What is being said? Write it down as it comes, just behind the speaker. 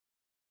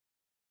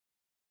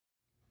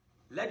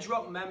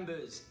LedgeRock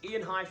members,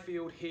 Iain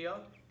Highfield here,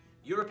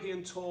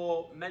 European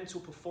Tour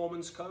mental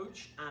performance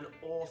coach and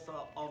author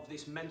of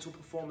this mental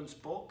performance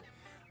book.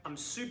 I'm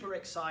super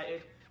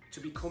excited to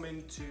be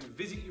coming to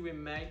visit you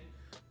in May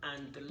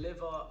and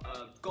deliver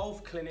a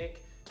golf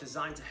clinic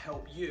designed to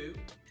help you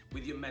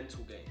with your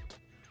mental game.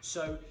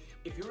 So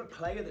if you're a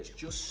player that's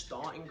just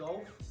starting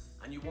golf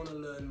and you want to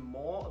learn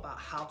more about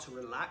how to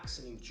relax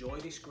and enjoy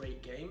this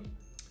great game,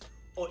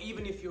 or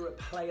even if you're a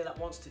player that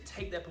wants to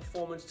take their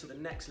performance to the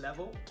next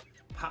level,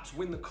 perhaps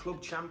win the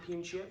club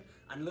championship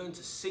and learn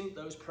to sink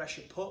those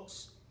pressure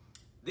putts,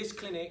 this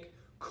clinic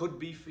could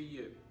be for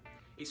you.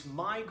 It's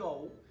my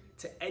goal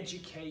to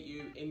educate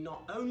you in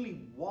not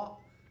only what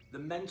the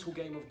mental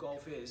game of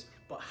golf is,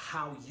 but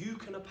how you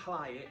can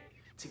apply it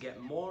to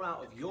get more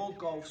out of your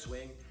golf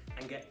swing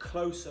and get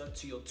closer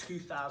to your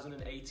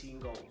 2018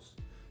 goals.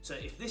 So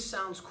if this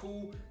sounds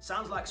cool,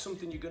 sounds like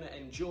something you're going to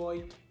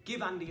enjoy,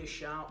 give Andy a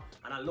shout,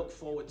 and I look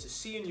forward to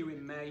seeing you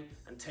in May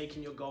and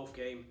taking your golf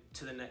game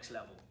to the next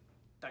level.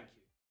 Thank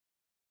you.